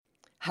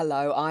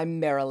Hello, I'm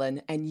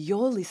Marilyn, and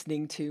you're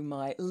listening to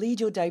my Lead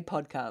Your Day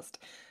podcast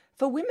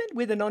for women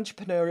with an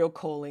entrepreneurial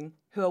calling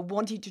who are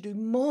wanting to do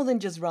more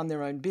than just run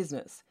their own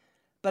business,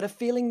 but are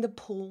feeling the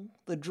pull,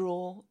 the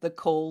draw, the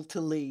call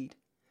to lead.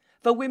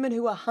 For women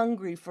who are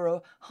hungry for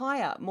a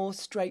higher, more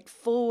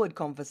straightforward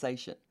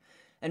conversation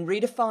and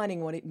redefining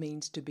what it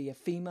means to be a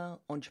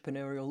female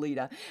entrepreneurial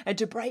leader and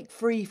to break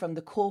free from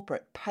the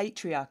corporate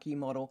patriarchy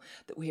model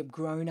that we have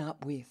grown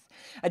up with.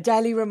 A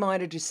daily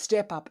reminder to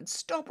step up and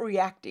stop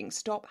reacting,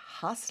 stop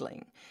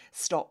hustling,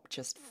 stop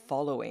just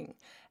following,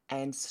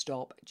 and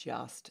stop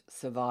just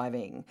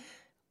surviving.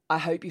 I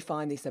hope you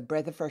find this a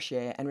breath of fresh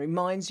air and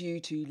reminds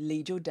you to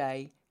lead your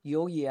day,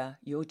 your year,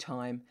 your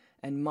time,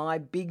 and my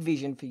big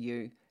vision for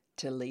you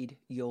to lead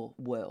your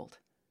world.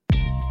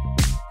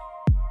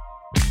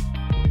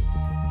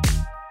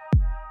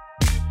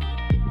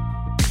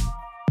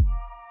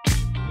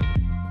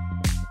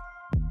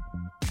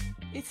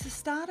 It's the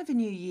start of a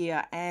new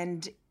year,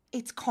 and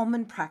it's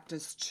common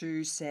practice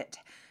to set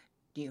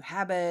new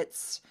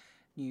habits,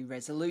 new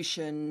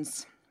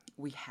resolutions.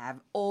 We have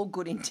all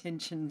good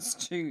intentions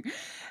to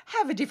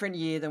have a different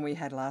year than we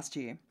had last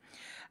year.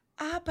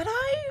 But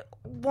I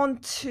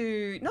want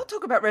to not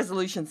talk about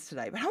resolutions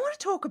today, but I want to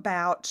talk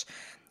about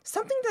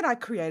something that I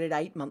created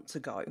 8 months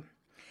ago.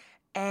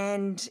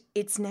 And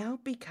it's now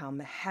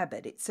become a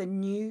habit. It's a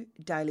new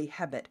daily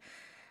habit.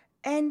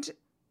 And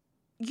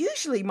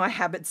usually my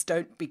habits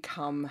don't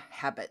become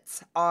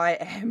habits. I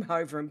am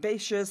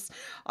overambitious.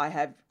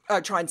 I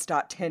try and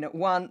start 10 at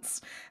once,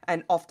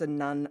 and often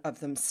none of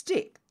them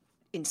stick,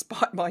 in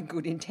spite of my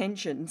good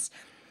intentions.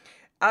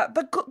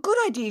 But good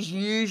ideas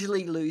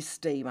usually lose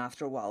steam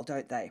after a while,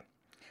 don't they?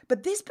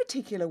 But this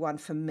particular one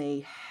for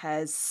me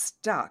has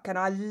stuck, and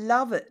I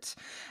love it.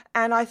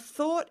 And I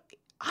thought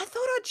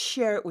I'd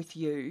share it with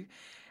you.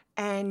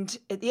 And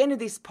at the end of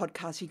this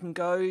podcast, you can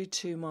go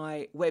to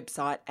my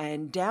website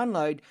and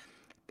download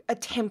a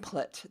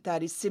template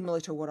that is similar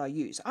to what I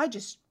use.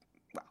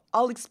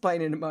 I'll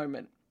explain in a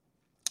moment.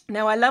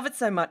 Now, I love it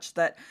so much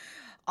that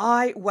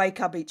I wake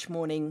up each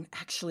morning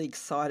actually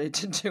excited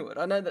to do it.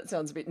 I know that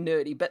sounds a bit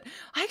nerdy, but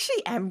I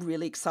actually am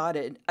really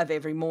excited of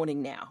every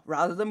morning now,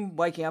 rather than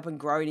waking up and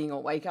groaning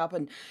or wake up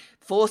and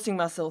forcing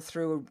myself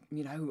through,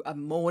 a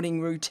morning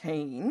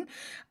routine.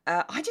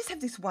 I just have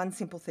this one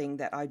simple thing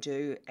that I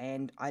do,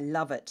 and I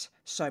love it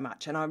so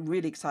much, and I'm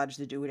really excited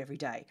to do it every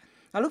day.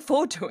 I look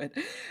forward to it.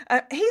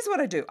 Here's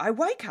what I do. I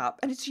wake up,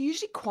 and it's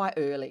usually quite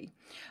early.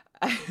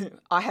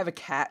 I have a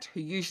cat who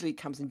usually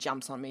comes and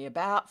jumps on me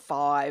about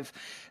 5.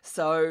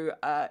 So,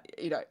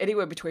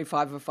 anywhere between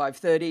 5 and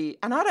 5:30.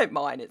 And I don't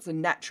mind. It's a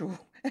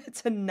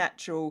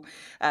natural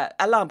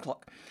alarm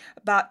clock.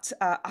 But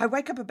I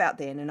wake up about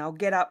then, and I'll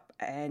get up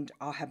and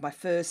I'll have my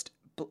first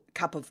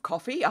cup of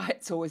coffee.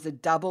 It's always a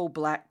double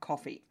black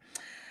coffee.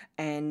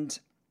 And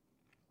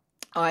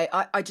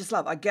I just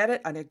love, I get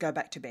it and I go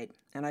back to bed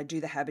and I do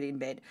the habit in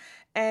bed.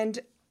 And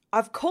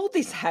I've called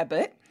this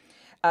habit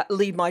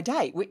Lead My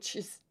Day, which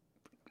is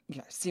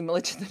similar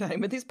to the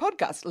name of this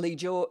podcast,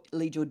 Lead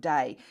Your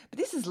Day. But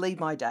this is Lead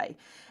My Day.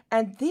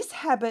 And this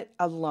habit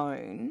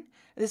alone,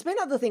 there's been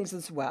other things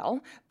as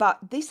well, but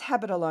this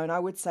habit alone, I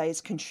would say, has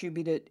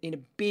contributed in a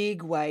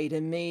big way to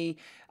me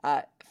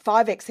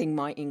 5xing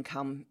my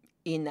income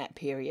in that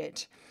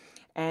period.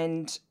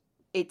 And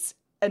it's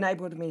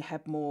enabled me to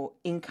have more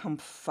income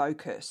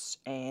focus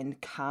and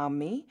calm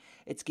me.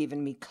 It's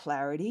given me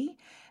clarity.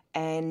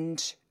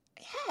 And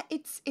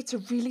it's a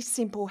really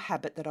simple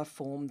habit that I've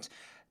formed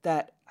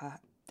that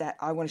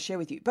I want to share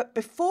with you. But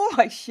before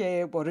I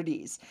share what it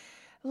is,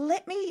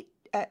 let me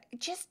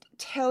just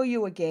tell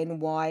you again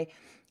why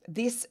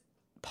this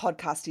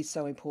podcast is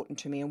so important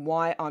to me and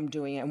why I'm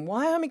doing it and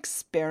why I'm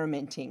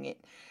experimenting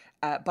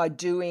by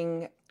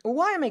doing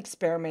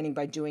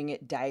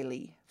it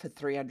daily for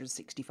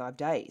 365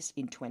 days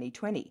in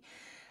 2020.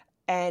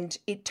 And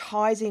it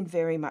ties in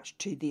very much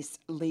to this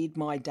Lead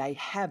My Day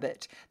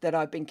habit that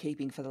I've been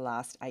keeping for the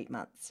last 8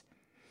 months.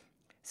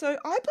 So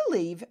I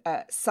believe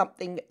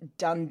something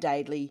done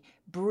daily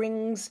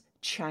brings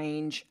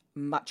change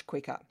much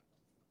quicker.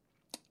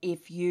 I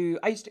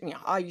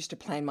used to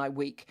plan my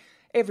week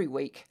every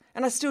week,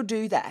 and I still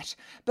do that.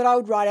 But I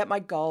would write out my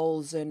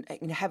goals and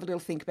have a little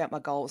think about my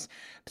goals.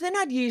 But then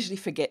I'd usually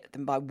forget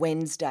them by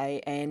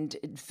Wednesday, and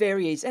it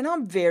varies. And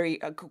I'm very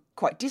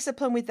quite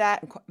disciplined with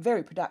that and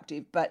very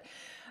productive. But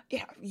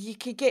you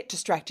can get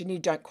distracted and you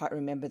don't quite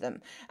remember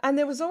them. And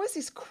there was always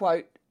this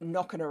quote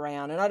knocking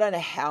around, and I don't know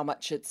how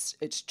much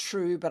it's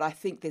true, but I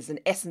think there's an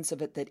essence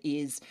of it that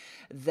is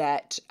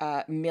that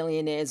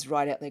millionaires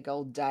write out their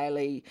goal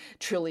daily,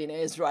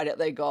 trillionaires write out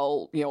their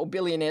goal,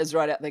 billionaires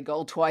write out their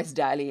goal twice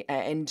daily,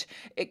 and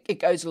it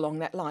goes along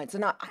that lines.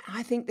 And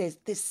I think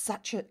there's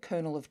such a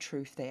kernel of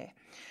truth there.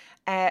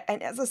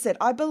 And as I said,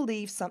 I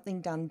believe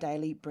something done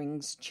daily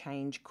brings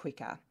change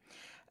quicker.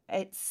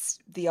 It's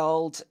the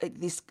old,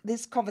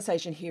 this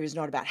conversation here is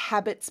not about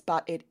habits,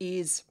 but it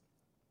is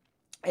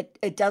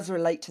it does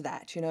relate to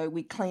that.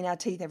 We clean our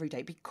teeth every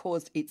day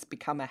because it's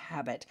become a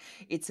habit.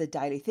 It's a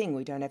daily thing.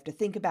 We don't have to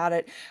think about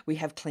it. We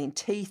have clean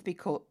teeth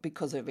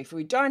because of, if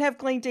we don't have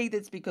clean teeth,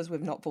 it's because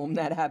we've not formed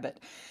that habit.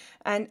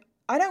 And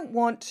I don't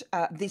want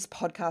this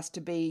podcast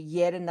to be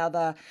yet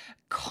another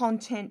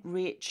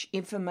content-rich,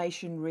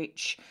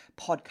 information-rich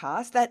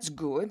podcast. That's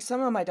good.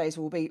 Some of my days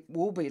will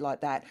be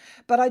like that.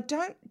 But I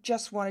don't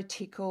just want to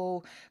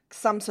tickle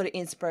some sort of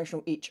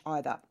inspirational itch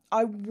either.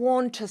 I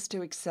want us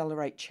to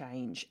accelerate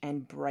change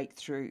and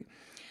breakthrough.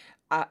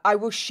 I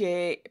will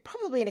share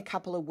probably in a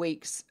couple of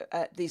weeks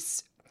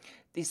this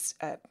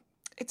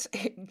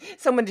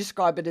someone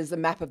described it as a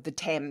map of the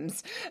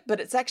Thames, but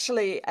it's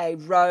actually a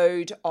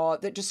road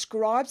that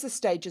describes the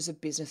stages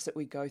of business that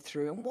we go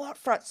through. And what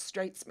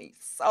frustrates me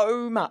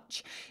so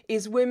much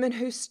is women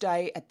who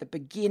stay at the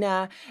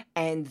beginner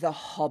and the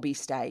hobby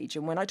stage.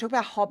 And when I talk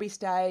about hobby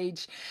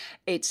stage,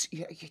 it's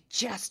you're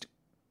just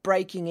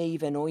breaking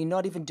even, or you're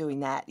not even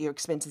doing that. Your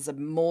expenses are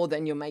more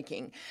than you're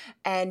making.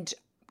 And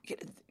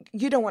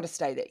you don't want to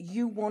stay there.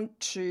 You want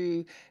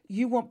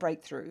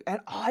breakthrough.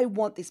 And I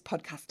want this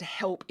podcast to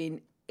help in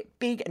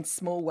big and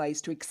small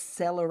ways to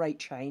accelerate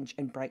change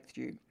and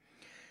breakthrough.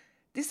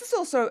 This is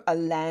also a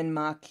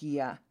landmark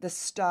year, the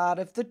start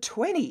of the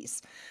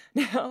 20s.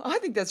 Now, I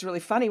think that's really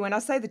funny. When I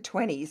say the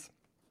 20s,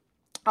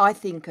 I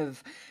think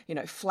of,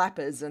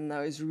 flappers and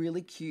those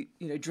really cute,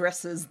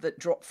 dresses that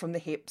drop from the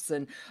hips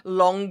and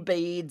long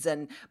beads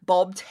and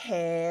bobbed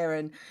hair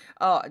and,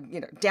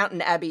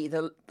 Downton Abbey,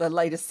 the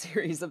latest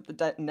series of the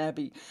Downton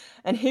Abbey.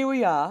 And here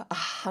we are,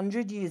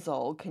 100 years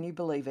old, can you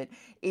believe it,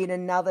 in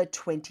another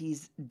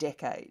 20s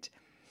decade.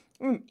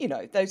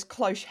 Those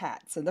cloche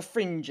hats and the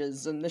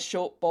fringes and the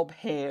short bob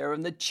hair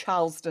and the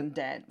Charleston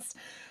dance.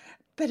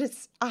 But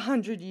it's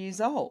 100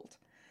 years old.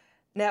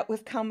 Now,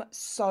 we've come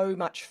so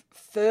much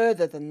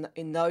further than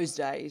in those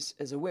days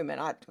as a woman.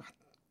 It'd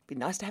be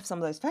nice to have some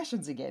of those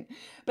fashions again.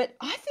 But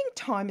I think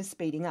time is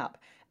speeding up,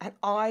 and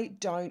I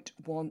don't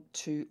want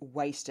to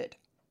waste it.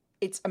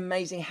 It's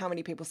amazing how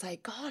many people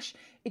say, gosh,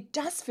 it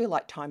does feel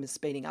like time is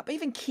speeding up.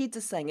 Even kids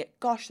are saying it,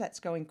 gosh,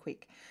 that's going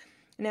quick.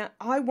 Now,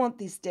 I want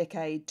this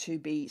decade to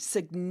be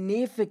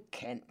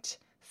significant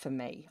for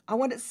me. I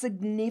want it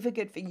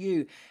significant for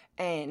you.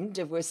 And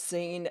we're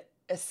seeing,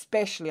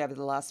 especially over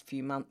the last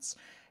few months,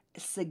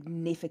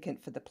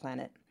 significant for the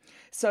planet.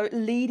 So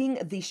leading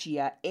this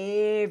year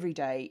every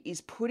day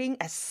is putting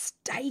a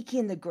stake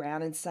in the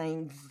ground and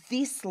saying,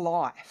 this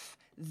life,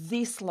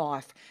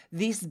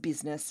 this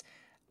business,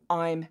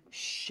 I'm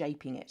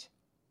shaping it.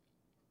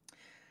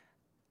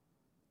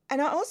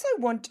 And I also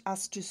want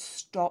us to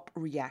stop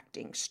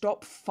reacting,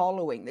 stop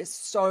following. There's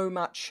so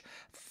much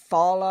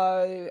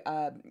follow,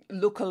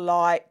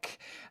 look-alike,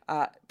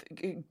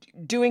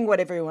 doing what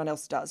everyone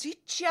else does. You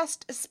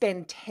just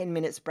spend 10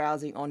 minutes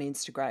browsing on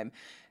Instagram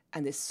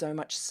and there's so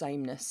much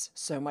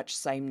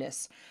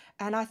sameness.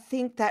 And I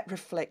think that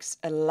reflects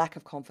a lack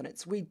of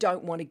confidence. We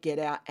don't want to get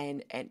out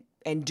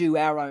and do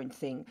our own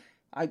thing.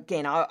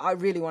 Again, I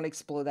really want to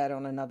explore that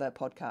on another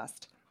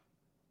podcast.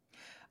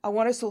 I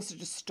want us also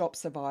to stop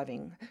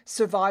surviving.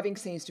 Surviving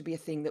seems to be a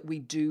thing that we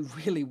do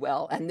really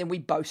well, and then we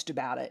boast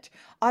about it.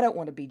 I don't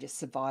want to be just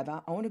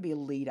survivor. I want to be a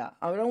leader.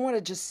 I don't want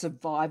to just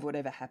survive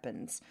whatever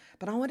happens,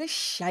 but I want to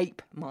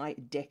shape my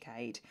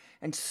decade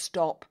and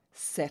stop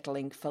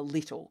settling for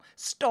little.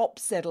 Stop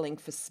settling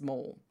for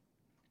small.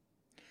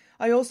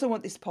 I also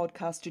want this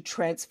podcast to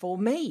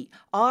transform me.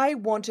 I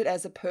want it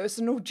as a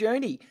personal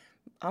journey.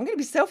 I'm going to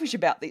be selfish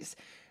about this.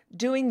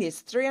 Doing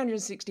this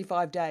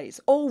 365 days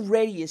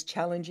already is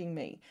challenging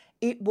me.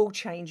 It will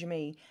change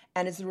me.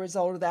 And as a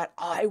result of that,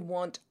 I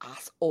want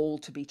us all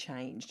to be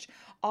changed.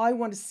 I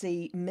want to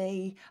see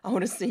me. I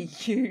want to see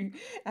you.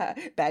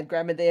 Bad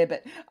grammar there,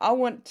 but I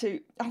want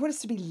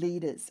us to be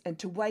leaders and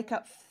to wake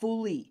up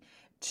fully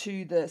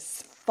to the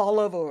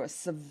follower or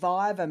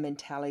survivor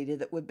mentality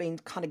that we've been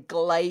kind of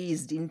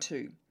glazed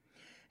into,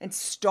 and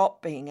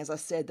stop being, as I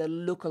said, the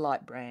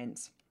lookalike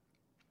brands.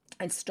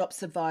 And stop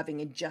surviving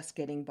and just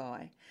getting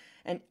by.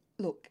 And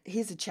look,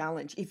 here's a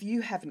challenge. If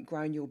you haven't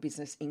grown your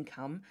business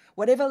income,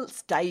 whatever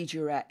stage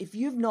you're at, if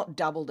you've not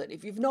doubled it,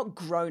 if you've not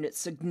grown it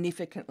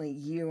significantly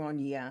year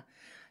on year,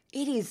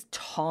 it is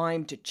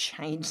time to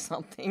change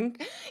something.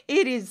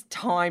 It is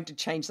time to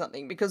change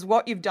something because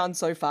what you've done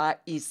so far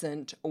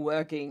isn't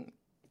working.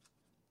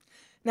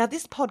 Now,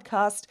 this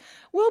podcast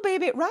will be a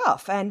bit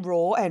rough and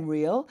raw and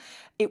real.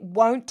 It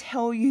won't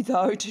tell you,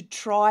 though, to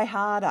try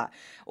harder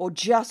or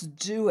just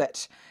do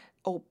it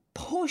or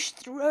push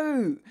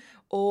through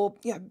or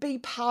be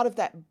part of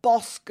that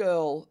boss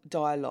girl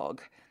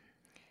dialogue.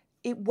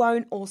 It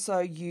won't also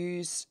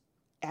use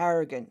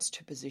arrogance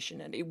to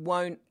position it. It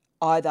won't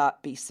either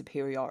be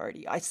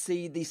superiority. I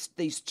see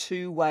these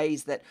two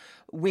ways that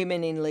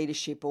women in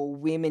leadership or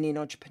women in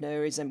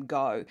entrepreneurism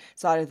go.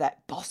 It's either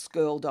that boss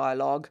girl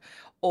dialogue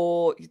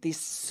or this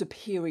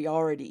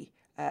superiority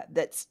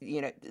that's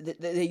that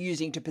they're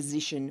using to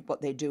position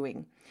what they're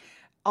doing.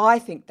 I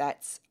think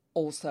that's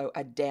also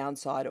a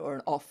downside or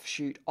an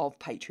offshoot of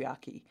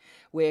patriarchy,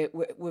 where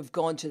we've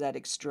gone to that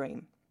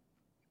extreme.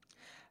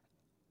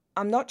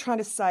 I'm not trying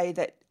to say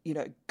that,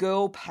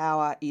 girl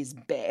power is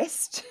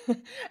best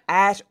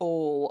at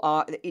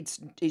all.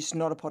 It's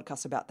not a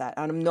podcast about that.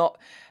 And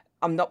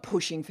I'm not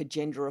pushing for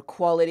gender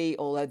equality,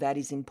 although that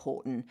is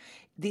important.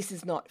 This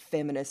is not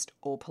feminist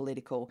or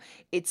political.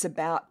 It's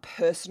about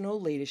personal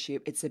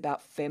leadership. It's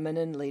about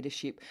feminine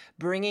leadership,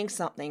 bringing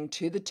something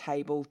to the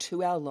table,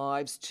 to our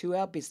lives, to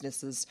our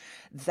businesses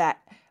that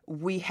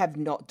we have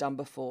not done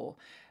before.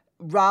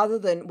 Rather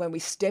than when we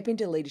step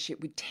into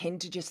leadership, we tend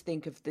to just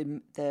think of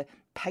the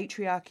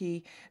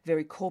patriarchy,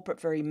 very corporate,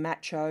 very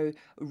macho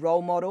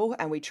role model,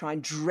 and we try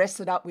and dress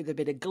it up with a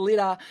bit of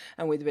glitter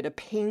and with a bit of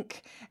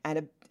pink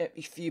and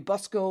a few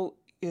boss girl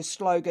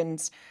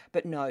slogans.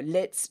 But no,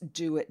 let's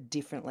do it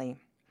differently.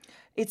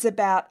 It's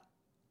about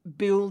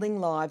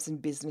building lives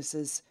and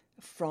businesses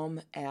from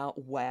our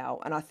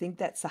wow. And I think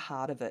that's the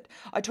heart of it.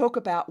 I talk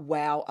about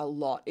wow a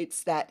lot.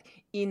 It's that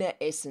inner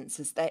essence,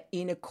 it's that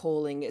inner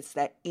calling, it's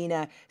that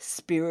inner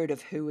spirit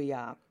of who we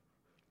are.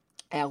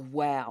 Our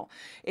wow.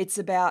 It's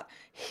about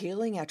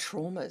healing our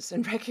traumas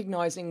and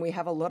recognizing we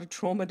have a lot of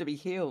trauma to be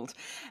healed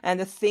and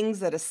the things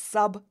that are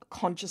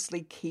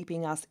subconsciously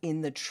keeping us in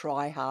the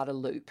try harder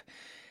loop.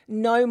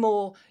 No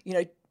more,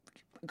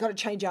 got to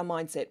change our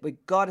mindset.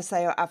 We've got to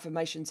say our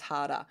affirmations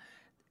harder.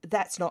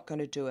 That's not going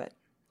to do it.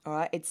 All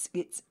right,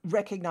 it's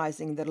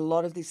recognizing that a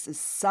lot of this is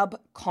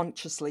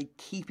subconsciously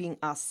keeping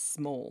us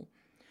small.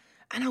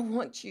 And I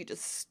want you to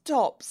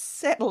stop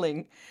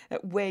settling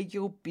at where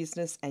your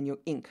business and your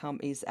income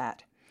is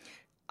at.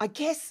 I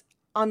guess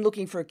I'm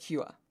looking for a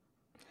cure.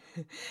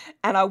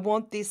 And I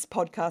want this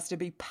podcast to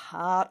be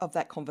part of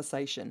that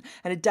conversation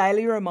and a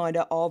daily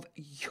reminder of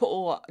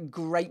your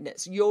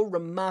greatness, your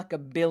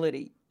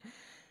remarkability.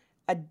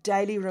 A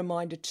daily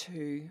reminder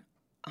too,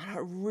 and I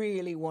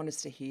really want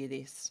us to hear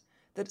this,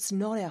 that it's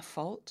not our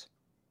fault.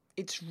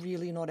 It's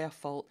really not our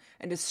fault.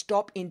 And to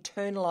stop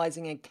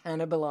internalizing and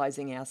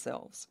cannibalizing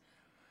ourselves.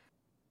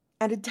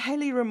 And a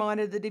daily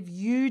reminder that if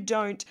you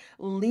don't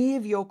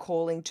live your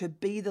calling to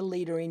be the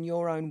leader in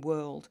your own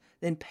world,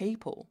 then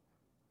people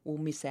will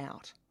miss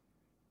out.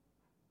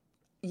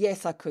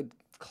 Yes, I could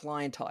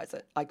clientize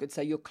it. I could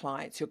say your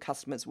clients, your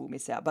customers will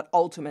miss out. But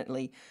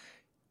ultimately,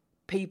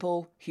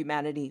 people,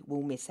 humanity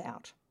will miss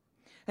out.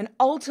 And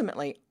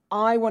ultimately,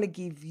 I want to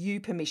give you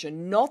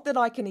permission, not that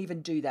I can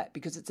even do that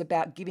because it's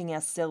about giving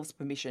ourselves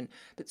permission,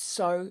 but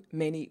so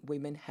many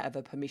women have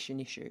a permission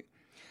issue.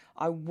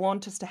 I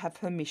want us to have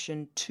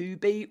permission to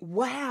be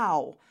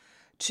wow,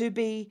 to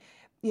be,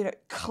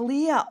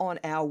 clear on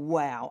our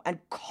wow and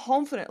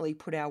confidently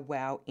put our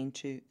wow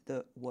into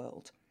the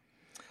world.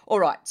 All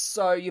right,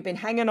 so you've been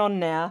hanging on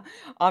now.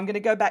 I'm going to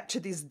go back to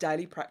this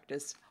daily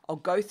practice. I'll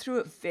go through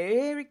it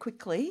very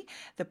quickly,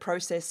 the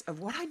process of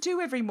what I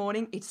do every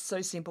morning. It's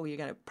so simple, you're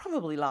going to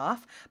probably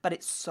laugh, but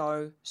it's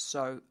so,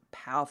 so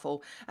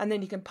powerful. And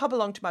then you can pop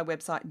along to my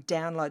website,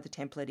 download the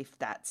template if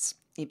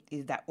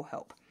that will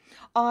help.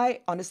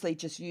 I honestly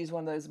just use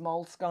one of those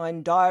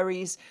Moleskine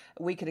diaries,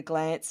 a week at a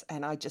glance,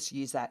 and I just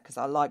use that because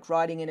I like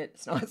writing in it.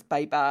 It's nice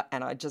paper,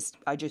 and I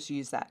just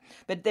use that.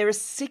 But there are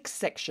 6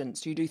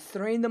 sections. You do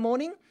 3 in the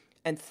morning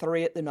and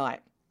 3 at the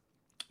night.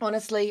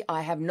 Honestly,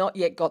 I have not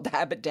yet got the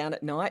habit down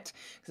at night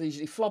because I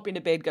usually flop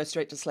into bed, go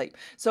straight to sleep.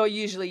 So I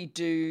usually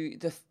do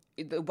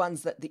the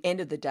ones at the end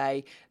of the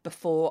day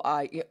before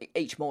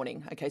each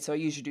morning. Okay, so I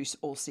usually do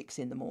all 6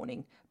 in the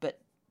morning, but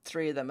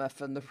 3 of them are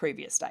from the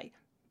previous day.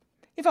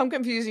 If I'm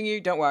confusing you,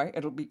 don't worry,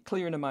 it'll be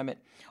clear in a moment.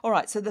 All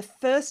right, so the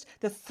first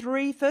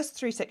 3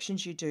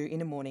 sections you do in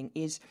the morning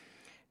is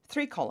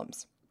 3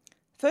 columns.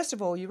 First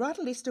of all, you write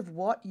a list of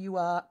what you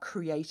are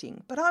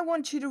creating, but I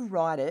want you to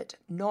write it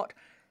not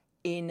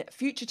in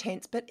future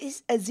tense, but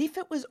as if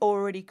it was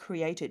already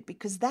created,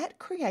 because that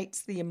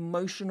creates the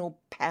emotional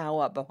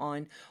power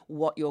behind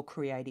what you're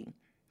creating.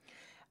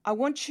 I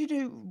want you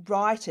to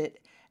write it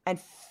and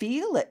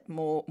feel it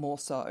more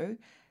so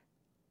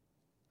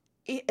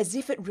as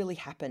if it really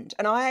happened.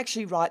 And I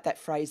actually write that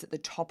phrase at the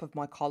top of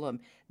my column,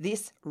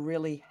 this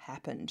really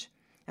happened.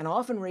 And I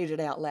often read it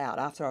out loud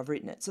after I've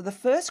written it. So the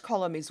first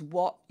column is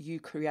what you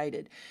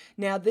created.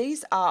 Now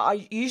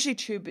I usually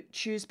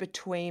choose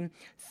between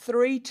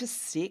 3 to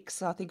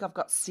 6. I think I've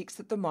got 6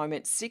 at the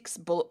moment, 6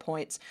 bullet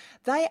points.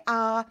 They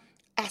are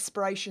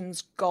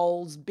aspirations,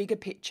 goals, bigger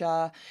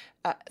picture,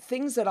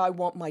 things that I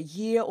want my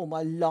year or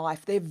my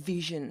life. They're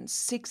visions,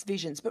 6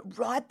 visions, but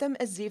write them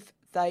as if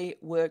they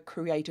were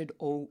created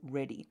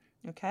already.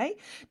 Okay,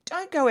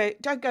 don't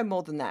go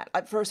more than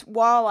that. For a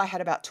while, I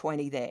had about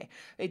 20 there.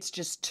 It's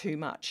just too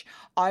much.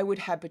 I would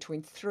have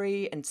between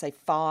 3 and say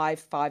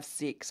 5,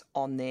 6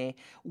 on there.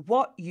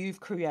 What you've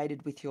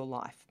created with your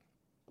life.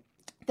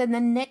 Then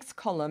the next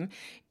column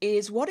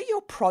is what are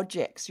your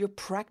projects, your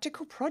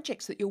practical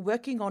projects that you're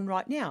working on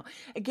right now.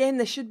 Again,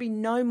 there should be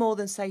no more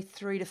than say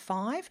 3 to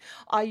 5.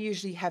 I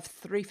usually have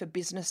 3 for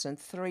business and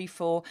 3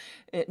 for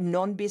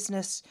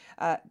non-business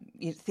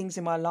things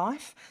in my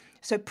life.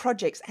 So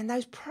projects, and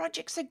those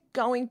projects are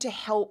going to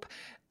help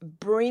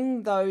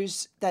bring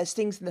those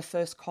things in the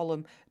first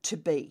column to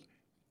be.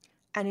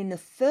 And in the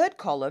third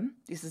column,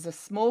 this is a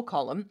small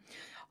column,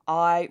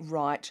 I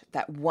write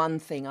that one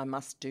thing I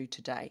must do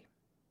today.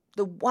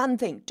 The one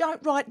thing.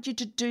 Don't write your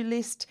to-do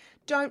list.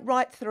 Don't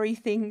write 3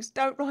 things.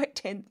 Don't write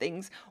 10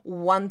 things.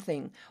 One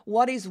thing.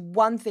 What is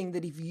one thing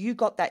that if you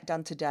got that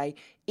done today,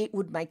 it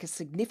would make a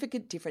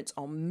significant difference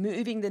on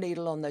moving the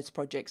needle on those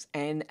projects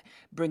and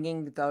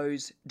bringing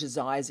those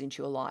desires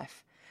into your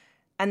life?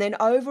 And then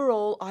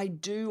overall, I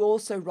do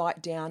also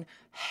write down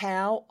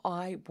how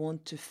I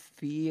want to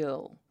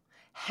feel.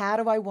 How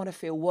do I want to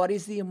feel? What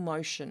is the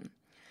emotion?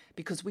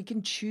 Because we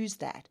can choose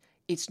that.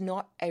 It's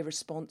not a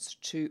response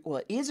to, well,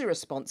 it is a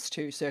response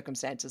to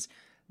circumstances,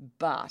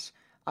 but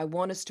I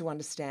want us to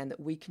understand that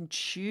we can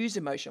choose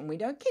emotion. We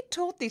don't get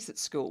taught this at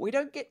school. We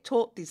don't get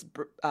taught this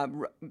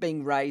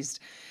being raised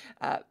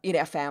in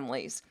our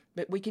families,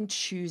 but we can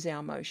choose our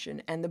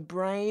emotion. And the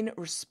brain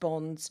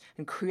responds,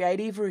 and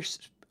creative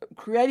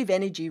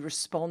energy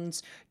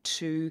responds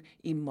to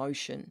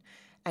emotion.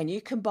 And you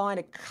combine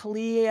a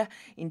clear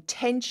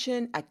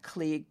intention, a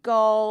clear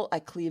goal, a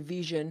clear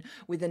vision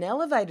with an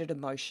elevated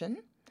emotion,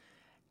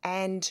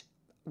 and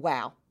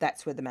wow,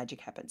 that's where the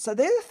magic happens. So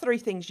they're the 3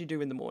 things you do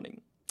in the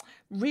morning.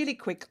 Really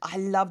quick, I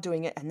love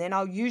doing it, and then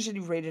I'll usually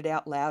read it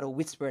out loud or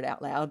whisper it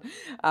out loud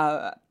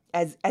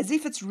as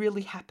if it's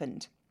really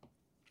happened.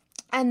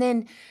 And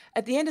then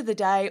at the end of the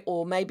day,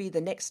 or maybe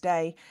the next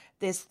day,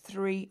 there's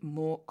 3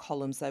 more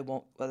columns that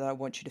I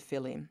want you to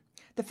fill in.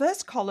 The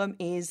first column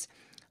is,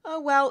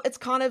 it's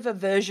kind of a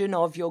version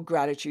of your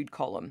gratitude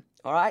column,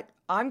 all right?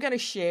 I'm going to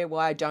share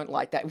why I don't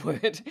like that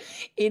word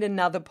in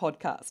another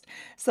podcast.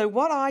 So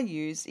what I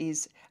use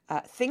is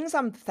things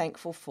I'm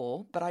thankful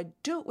for, but I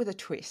do it with a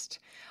twist.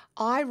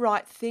 I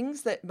write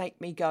things that make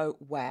me go,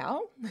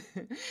 wow,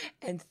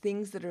 and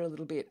things that are a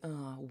little bit,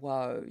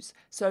 woes.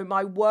 So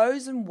my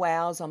woes and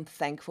wows I'm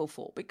thankful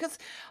for, because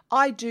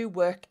I do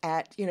work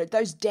at,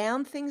 those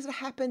down things that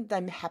happen,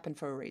 they happen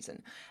for a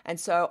reason. And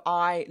so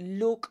I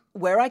look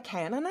where I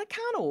can, and I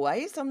can't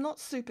always, I'm not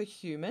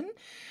superhuman.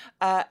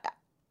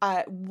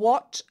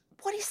 What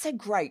is so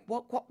great?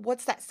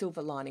 What's that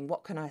silver lining?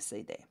 What can I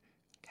see there?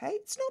 Okay,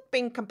 it's not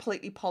being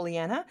completely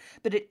Pollyanna,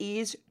 but it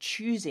is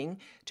choosing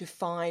to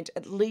find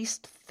at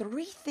least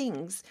 3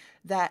 things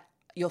that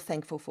you're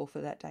thankful for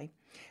that day.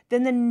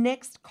 Then the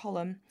next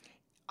column,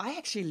 I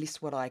actually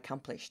list what I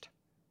accomplished.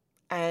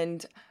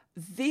 And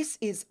this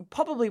is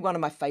probably one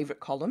of my favorite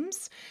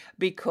columns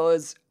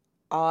because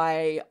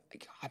I'm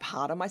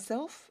hard on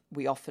myself.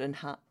 We often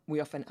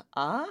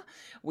are.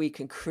 We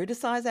can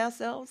criticize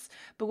ourselves.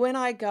 But when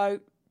I go,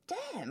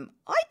 damn,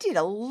 I did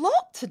a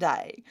lot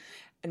today,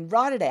 and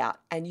write it out,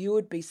 and you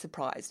would be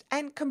surprised.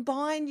 And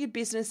combine your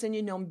business and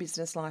your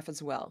non-business life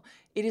as well.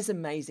 It is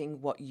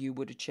amazing what you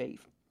would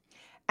achieve.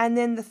 And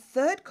then the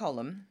third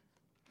column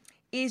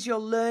is your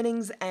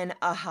learnings and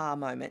aha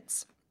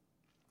moments.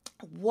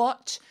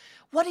 What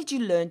did you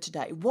learn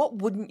today? What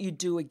wouldn't you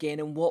do again,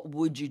 and what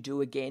would you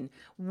do again?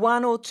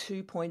 1 or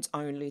 2 points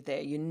only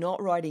there. You're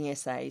not writing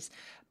essays,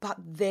 but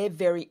they're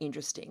very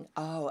interesting.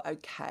 Oh,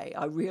 okay.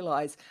 I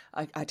realise,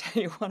 I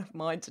tell you one of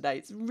mine today.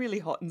 It's really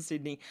hot in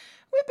Sydney.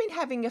 We've been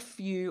having a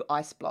few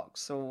ice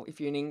blocks, or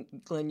if you're in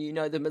England, you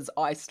know them as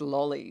ice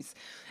lollies.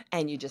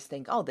 And you just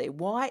think, oh, they're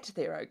white,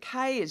 they're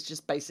okay. It's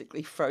just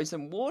basically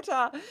frozen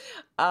water.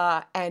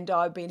 And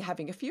I've been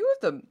having a few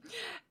of them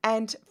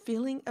and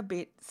feeling a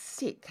bit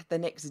sick the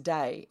next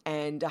day.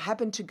 And I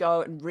happened to go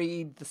and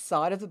read the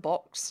side of the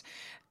box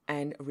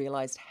and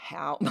realised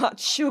how much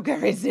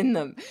sugar is in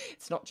them.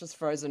 It's not just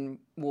frozen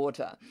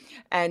water.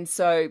 And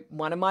so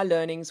one of my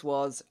learnings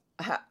was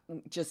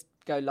just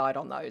go light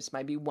on those,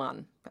 maybe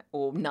 1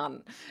 or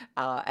none,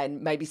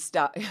 and maybe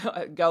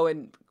go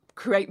and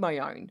create my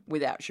own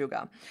without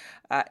sugar.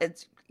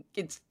 It's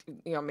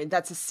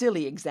that's a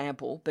silly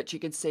example, but you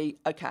can see,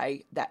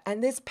 okay,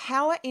 and there's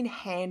power in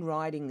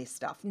handwriting this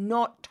stuff,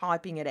 not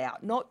typing it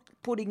out, not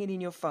putting it in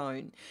your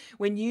phone.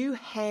 When you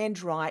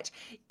handwrite,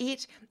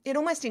 it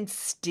almost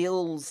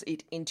instills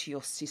it into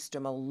your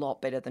system a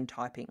lot better than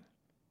typing.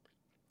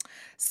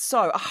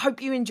 So I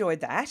hope you enjoyed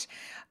that.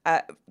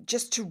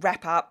 Just to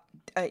wrap up,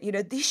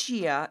 this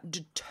year,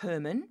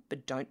 determine,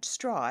 but don't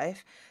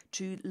strive,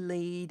 to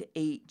lead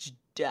each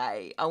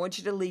day. I want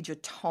you to lead your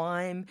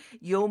time,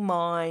 your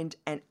mind,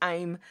 and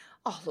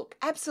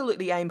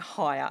absolutely aim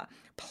higher.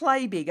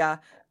 Play bigger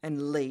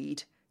and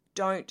lead.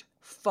 Don't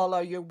follow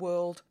your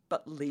world,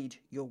 but lead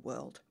your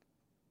world.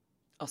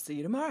 I'll see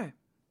you tomorrow.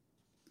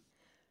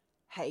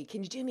 Hey,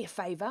 can you do me a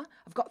favour?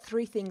 I've got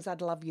 3 things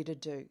I'd love you to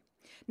do.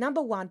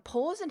 Number 1,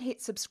 pause and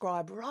hit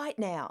subscribe right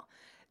now.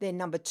 Then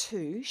number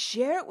 2,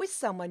 share it with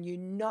someone you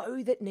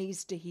know that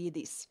needs to hear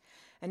this.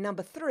 And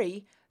number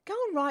 3, go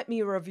and write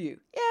me a review.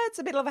 Yeah, it's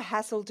a bit of a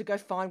hassle to go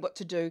find what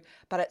to do,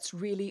 but it's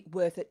really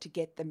worth it to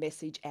get the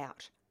message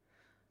out.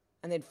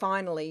 And then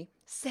finally,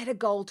 set a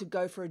goal to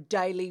go for a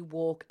daily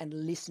walk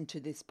and listen to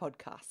this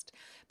podcast,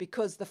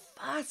 because the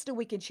faster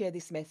we can share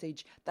this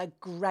message, the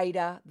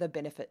greater the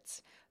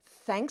benefits.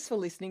 Thanks for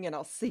listening, and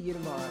I'll see you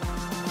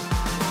tomorrow.